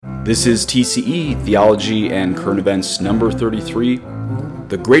This is TCE, Theology and Current Events number 33.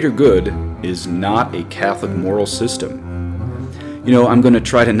 The greater good is not a Catholic moral system. I'm going to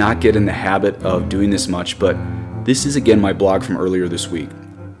try to not get in the habit of doing this much, but this is again my blog from earlier this week.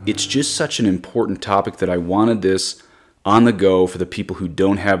 It's just such an important topic that I wanted this on the go for the people who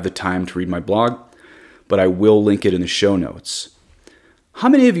don't have the time to read my blog, but I will link it in the show notes. How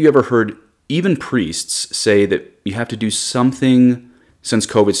many of you ever heard even priests say that you have to do something, since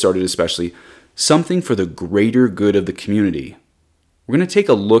COVID started especially, something for the greater good of the community? We're going to take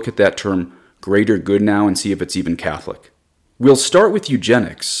a look at that term greater good now and see if it's even Catholic. We'll start with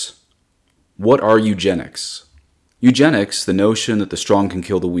eugenics. What are eugenics? Eugenics, the notion that the strong can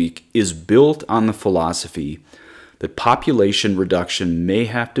kill the weak, is built on the philosophy that population reduction may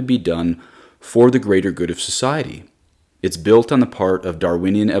have to be done for the greater good of society. It's built on the part of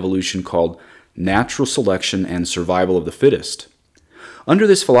Darwinian evolution called natural selection and survival of the fittest. Under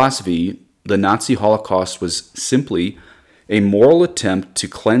this philosophy, the Nazi Holocaust was simply a moral attempt to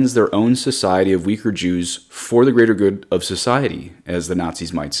cleanse their own society of weaker Jews for the greater good of society, as the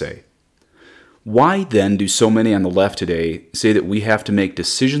Nazis might say. Why then do so many on the left today say that we have to make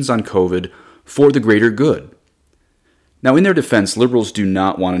decisions on COVID for the greater good? Now, in their defense, liberals do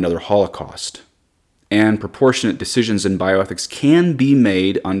not want another Holocaust, and proportionate decisions in bioethics can be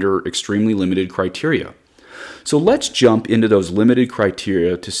made under extremely limited criteria. So let's jump into those limited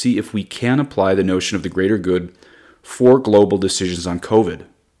criteria to see if we can apply the notion of the greater good for global decisions on COVID.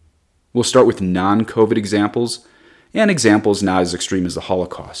 We'll start with non-COVID examples and examples not as extreme as the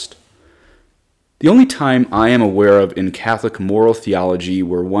Holocaust. The only time I am aware of in Catholic moral theology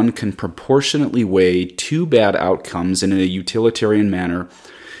where one can proportionately weigh two bad outcomes in a utilitarian manner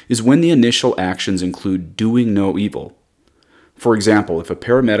is when the initial actions include doing no evil. For example, if a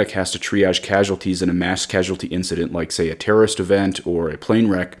paramedic has to triage casualties in a mass casualty incident, like say a terrorist event or a plane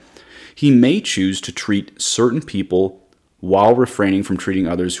wreck, he may choose to treat certain people while refraining from treating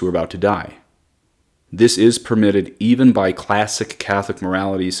others who are about to die. This is permitted even by classic Catholic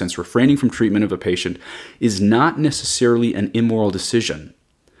morality, since refraining from treatment of a patient is not necessarily an immoral decision.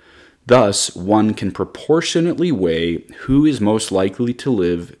 Thus, one can proportionately weigh who is most likely to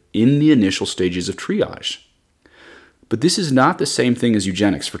live in the initial stages of triage. But this is not the same thing as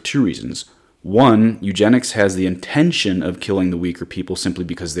eugenics for two reasons. One, eugenics has the intention of killing the weaker people simply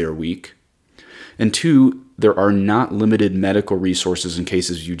because they are weak. And two, there are not limited medical resources in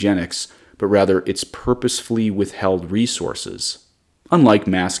cases of eugenics, but rather it's purposefully withheld resources, unlike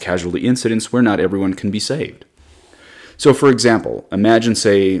mass casualty incidents where not everyone can be saved. So for example, imagine,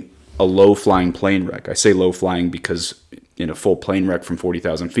 say, a low-flying plane wreck. I say low-flying because in a full plane wreck from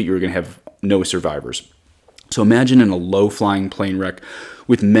 40,000 feet, you're going to have no survivors. So imagine in a low-flying plane wreck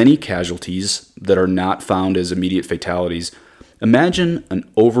with many casualties that are not found as immediate fatalities. Imagine an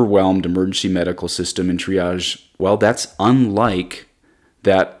overwhelmed emergency medical system in triage. Well, that's unlike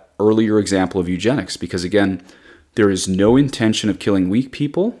that earlier example of eugenics because, again, there is no intention of killing weak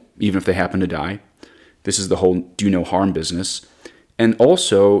people, even if they happen to die. This is the whole do no harm business. And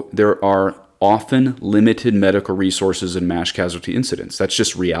also, there are often limited medical resources in mass casualty incidents. That's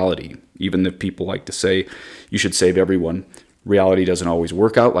just reality. Even if people like to say you should save everyone, reality doesn't always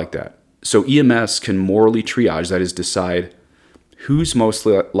work out like that. So EMS can morally triage, that is, decide who's most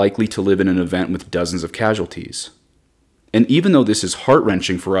likely to live in an event with dozens of casualties. And even though this is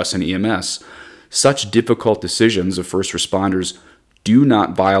heart-wrenching for us in EMS, such difficult decisions of first responders do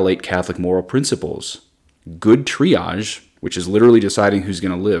not violate Catholic moral principles. Good triage, which is literally deciding who's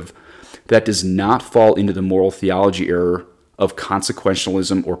going to live, that does not fall into the moral theology error of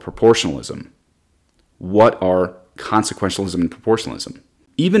consequentialism or proportionalism. What are consequentialism and proportionalism?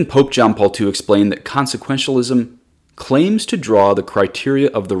 Even Pope John Paul II explained that consequentialism claims to draw the criteria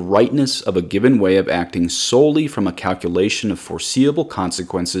of the rightness of a given way of acting solely from a calculation of foreseeable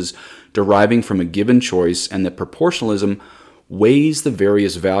consequences deriving from a given choice, and that proportionalism weighs the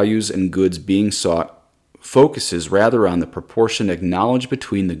various values and goods being sought, focuses rather on the proportion acknowledged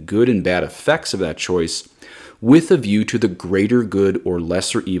between the good and bad effects of that choice with a view to the greater good or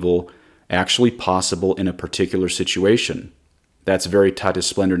lesser evil actually possible in a particular situation. That's Veritatis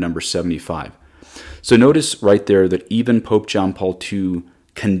Splendor number 75. So notice right there that even Pope John Paul II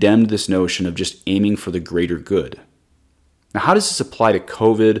condemned this notion of just aiming for the greater good. Now, how does this apply to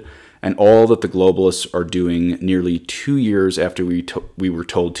COVID and all that the globalists are doing nearly 2 years after we were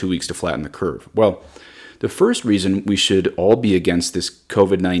told 2 weeks to flatten the curve? Well, the first reason we should all be against this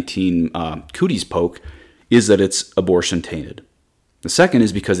COVID-19 cooties poke is that it's abortion tainted. The second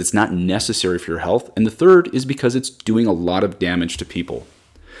is because it's not necessary for your health. And the third is because it's doing a lot of damage to people.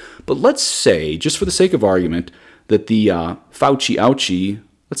 But let's say, just for the sake of argument, that the Fauci ouchie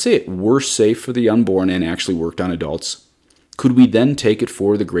let's say it were safe for the unborn and actually worked on adults, could we then take it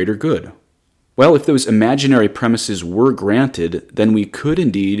for the greater good? Well, if those imaginary premises were granted, then we could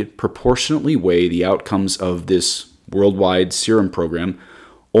indeed proportionately weigh the outcomes of this worldwide serum program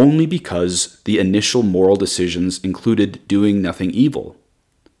only because the initial moral decisions included doing nothing evil.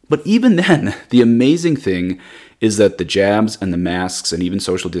 But even then, the amazing thing is that the jabs and the masks and even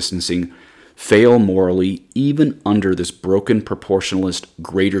social distancing fail morally even under this broken proportionalist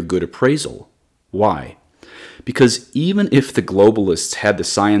greater good appraisal. Why? Because even if the globalists had the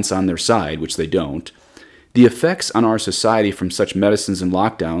science on their side, which they don't, the effects on our society from such medicines and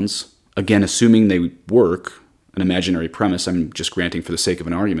lockdowns, again assuming they work, an imaginary premise I'm just granting for the sake of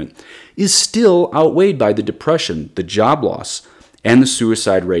an argument, is still outweighed by the depression, the job loss, and the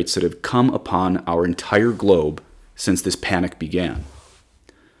suicide rates that have come upon our entire globe since this panic began.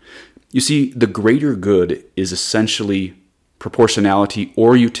 You see, the greater good is essentially proportionality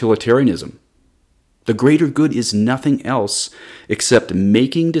or utilitarianism. The greater good is nothing else except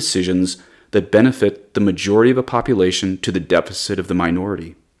making decisions that benefit the majority of a population to the deficit of the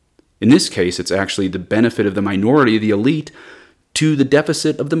minority. In this case, it's actually the benefit of the minority, the elite, to the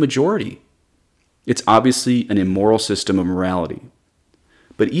deficit of the majority. It's obviously an immoral system of morality.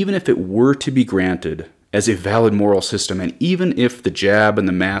 But even if it were to be granted as a valid moral system, and even if the jab and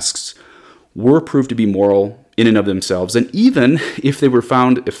the masks were proved to be moral in and of themselves, and even if they were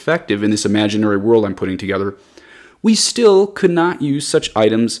found effective in this imaginary world I'm putting together, we still could not use such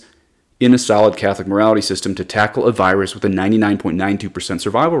items in a solid Catholic morality system to tackle a virus with a 99.92%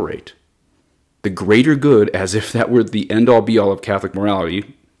 survival rate. The greater good, as if that were the end-all be-all of Catholic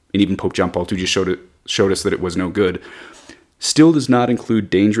morality, and even Pope John Paul II just showed us that it was no good, still does not include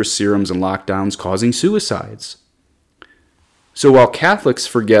dangerous serums and lockdowns causing suicides. So while Catholics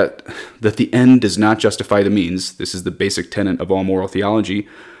forget that the end does not justify the means, this is the basic tenet of all moral theology,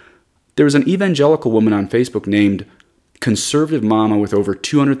 there is an evangelical woman on Facebook named Conservative Mama with over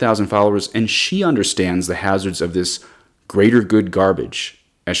 200,000 followers, and she understands the hazards of this greater good garbage,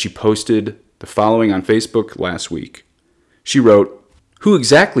 as she posted the following on Facebook last week. She wrote, "Who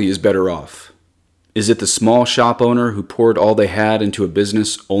exactly is better off? Is it the small shop owner who poured all they had into a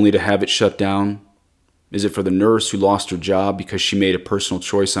business only to have it shut down? Is it for the nurse who lost her job because she made a personal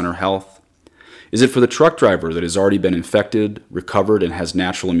choice on her health? Is it for the truck driver that has already been infected, recovered, and has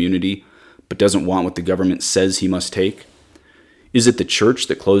natural immunity, but doesn't want what the government says he must take? Is it the church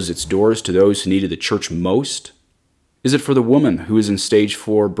that closed its doors to those who needed the church most? Is it for the woman who is in stage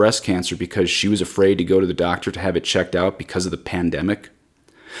 4 breast cancer because she was afraid to go to the doctor to have it checked out because of the pandemic?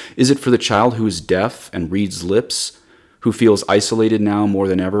 Is it for the child who is deaf and reads lips, who feels isolated now more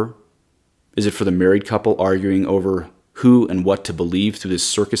than ever? Is it for the married couple arguing over who and what to believe through this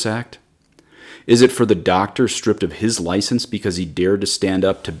circus act? Is it for the doctor stripped of his license because he dared to stand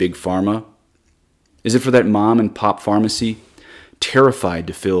up to Big Pharma? Is it for that mom and pop pharmacy, terrified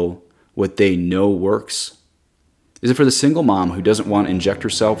to fill what they know works? Is it for the single mom who doesn't want to inject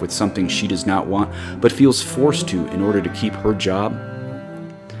herself with something she does not want, but feels forced to in order to keep her job?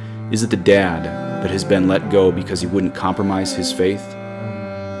 Is it the dad that has been let go because he wouldn't compromise his faith?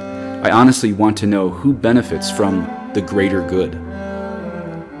 I honestly want to know who benefits from the greater good.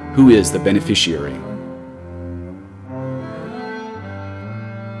 Who is the beneficiary?